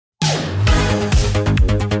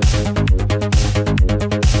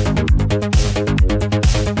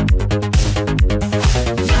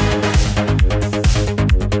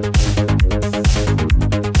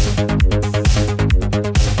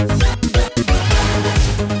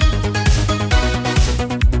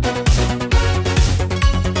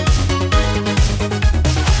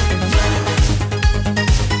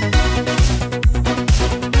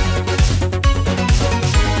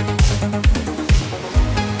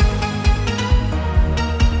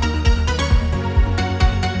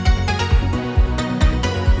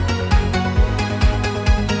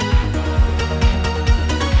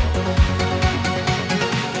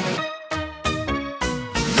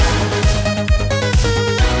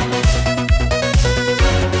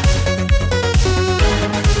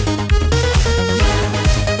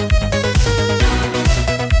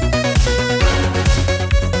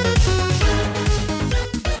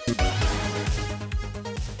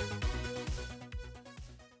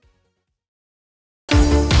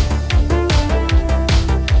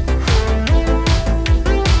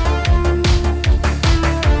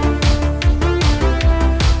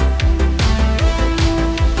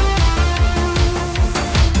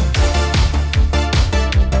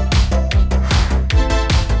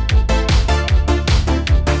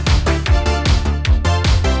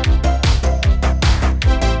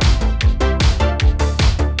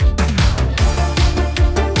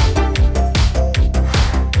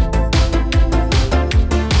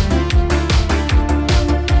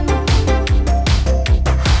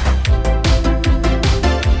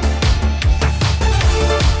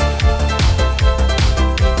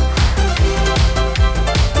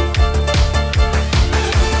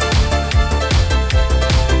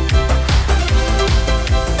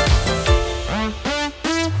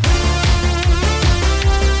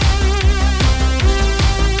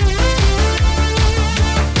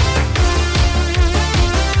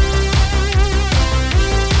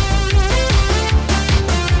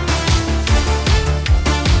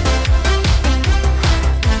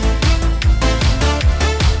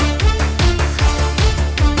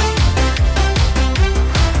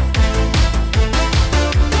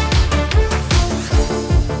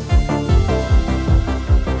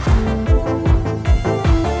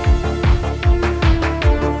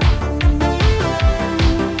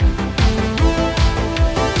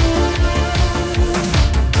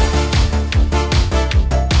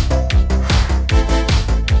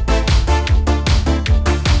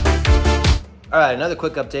Alright, another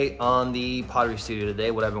quick update on the Pottery Studio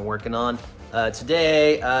today, what I've been working on.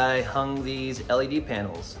 Today I hung these LED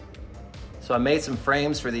panels. So I made some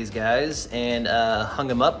frames for these guys and hung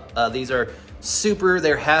them up. These are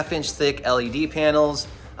they're 1/2-inch thick LED panels.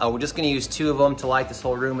 We're just gonna use 2 of them to light this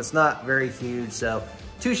whole room. It's not very huge, so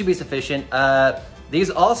 2 should be sufficient. These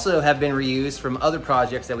also have been reused from other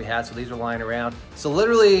projects that we had, so these are lying around. So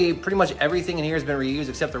literally pretty much everything in here has been reused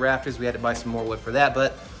except the rafters. We had to buy some more wood for that,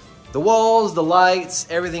 but the walls, the lights,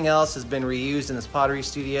 everything else has been reused in this Pottery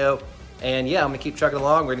Studio. And yeah, I'm gonna keep trucking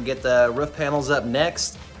along. We're gonna get the roof panels up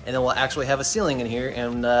next, and then we'll actually have a ceiling in here,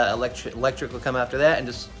 and electric will come after that, and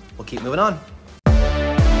we'll keep moving on.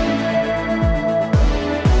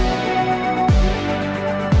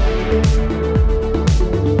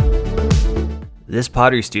 This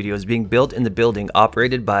Pottery Studio is being built in the building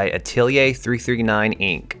operated by Atelier 339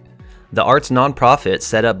 Inc. The art's nonprofit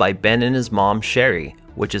set up by Ben and his mom, Sherry,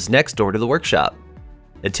 which is next door to the workshop.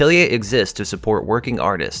 Atelier exists to support working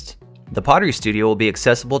artists. The Pottery Studio will be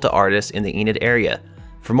accessible to artists in the Enid area.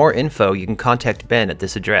 For more info, you can contact Ben at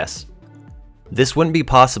this address. This wouldn't be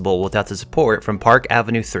possible without the support from Park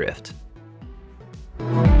Avenue Thrift.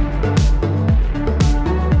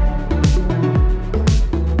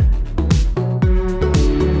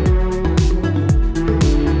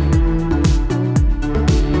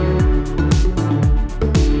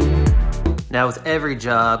 Now with every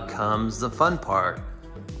job comes the fun part.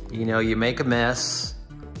 You know, you make a mess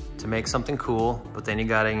to make something cool, but then you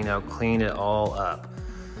gotta, clean it all up.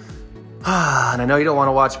 And I know you don't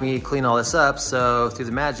wanna watch me clean all this up, so through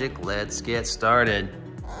the magic, let's get started.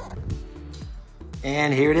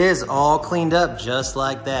 And here it is, all cleaned up just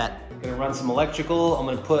like that. I'm gonna run some electrical, I'm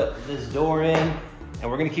gonna put this door in,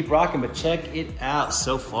 and we're gonna keep rocking, but check it out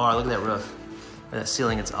so far. Look at that roof, that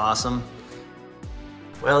ceiling, it's awesome.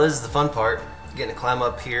 Well, this is the fun part, getting to climb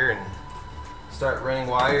up here and start running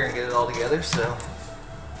wire and get it all together, so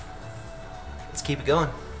let's keep it going.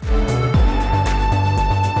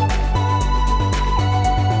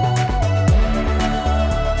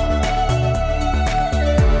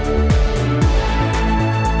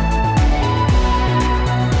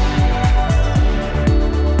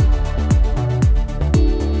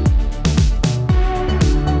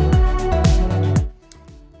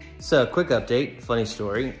 So, quick update, funny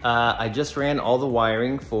story. I just ran all the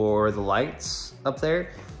wiring for the lights up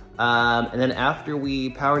there. And then after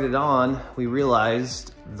we powered it on, we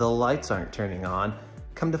realized the lights aren't turning on.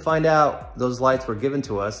 Come to find out, those lights were given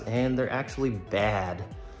to us and they're actually bad.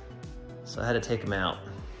 So I had to take them out.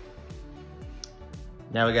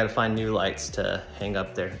 Now we gotta find new lights to hang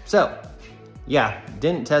up there. So, yeah,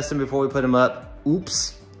 didn't test them before we put them up.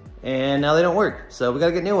 Oops. And now they don't work. So we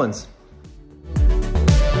gotta get new ones.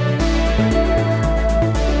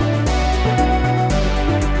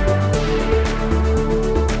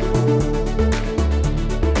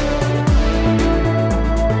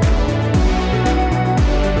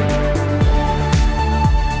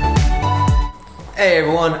 Hey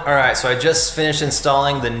everyone, all right, so I just finished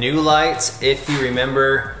installing the new lights. If you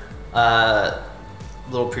remember a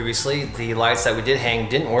little previously, the lights that we did hang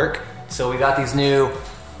didn't work. So we got these new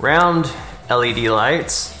round LED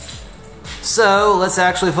lights. So let's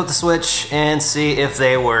actually flip the switch and see if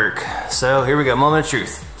they work. So here we go, moment of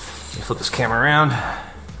truth. Let me flip this camera around.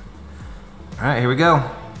 All right, here we go.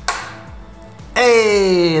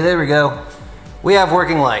 Hey, there we go. We have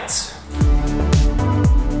working lights.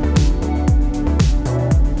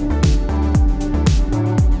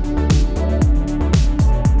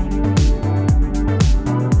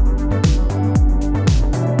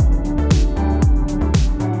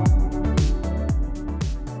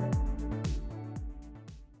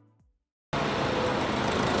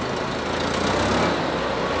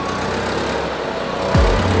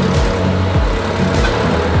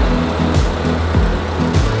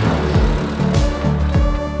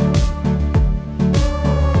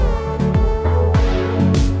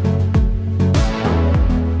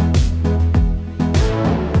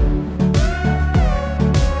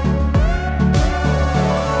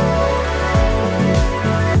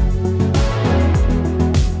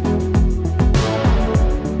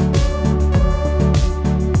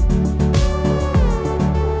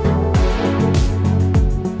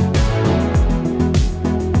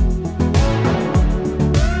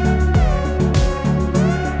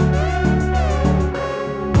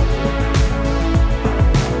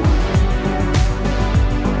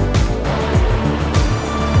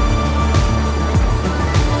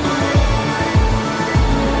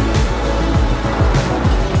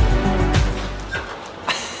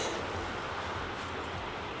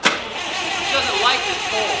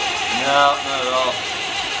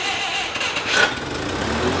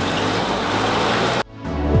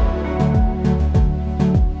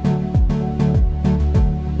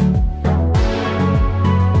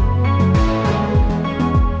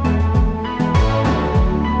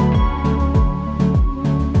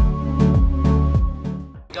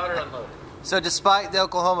 So despite the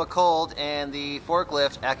Oklahoma cold and the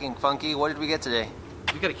forklift acting funky, what did we get today?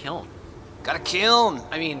 We got a kiln. Got a kiln!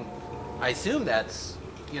 I mean, I assume that's,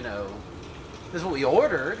 you know, this is what we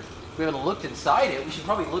ordered. We haven't looked inside it. We should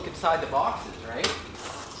probably look inside the boxes, right?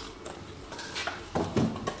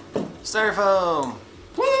 Styrofoam!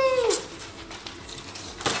 Woo!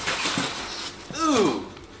 Ooh!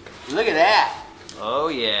 Look at that! Oh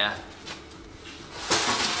yeah.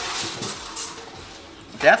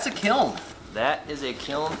 That's a kiln. That is a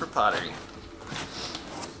kiln for pottery.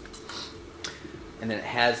 And then it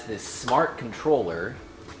has this smart controller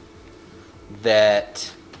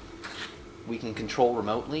that we can control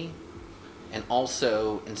remotely, and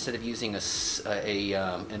also instead of using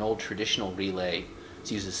an old traditional relay,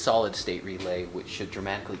 it uses solid state relay, which should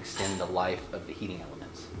dramatically extend the life of the heating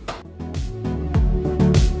elements.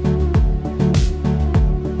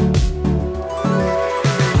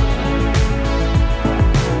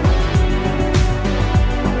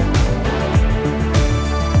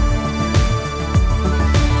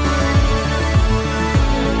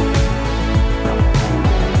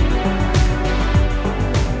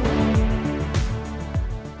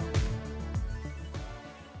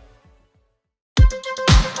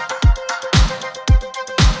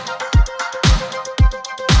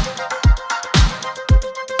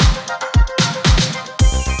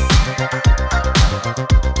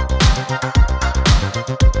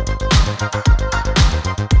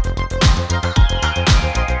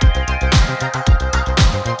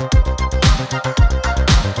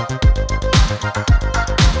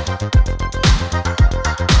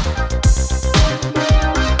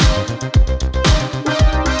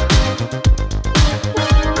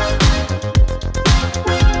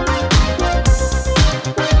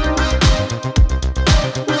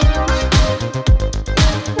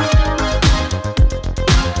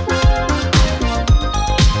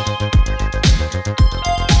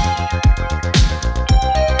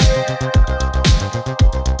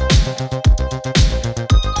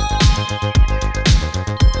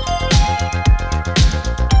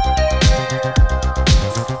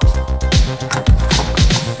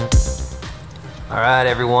 Alright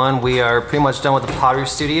everyone, we are pretty much done with the pottery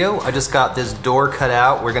studio. I just got this door cut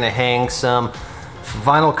out. We're going to hang some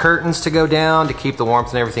vinyl curtains to go down to keep the warmth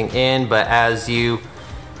and everything in, but as you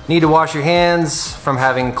need to wash your hands from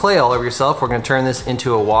having clay all over yourself, we're going to turn this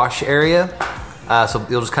into a wash area. So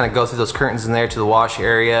you'll just kind of go through those curtains in there to the wash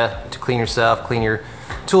area to clean yourself, clean your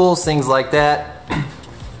tools, things like that.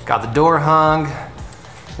 Got the door hung.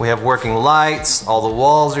 We have working lights. All the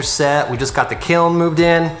walls are set. We just got the kiln moved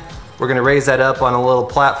in. We're gonna raise that up on a little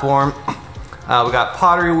platform. We got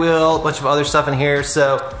pottery wheel, a bunch of other stuff in here.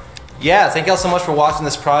 So yeah, thank y'all so much for watching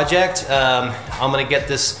this project. I'm gonna get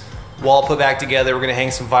this wall put back together. We're gonna hang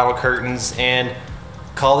some vinyl curtains and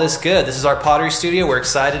call this good. This is our pottery studio. We're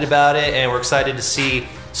excited about it, and we're excited to see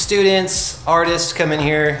students, artists come in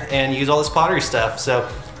here and use all this pottery stuff. So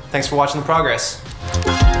thanks for watching the progress.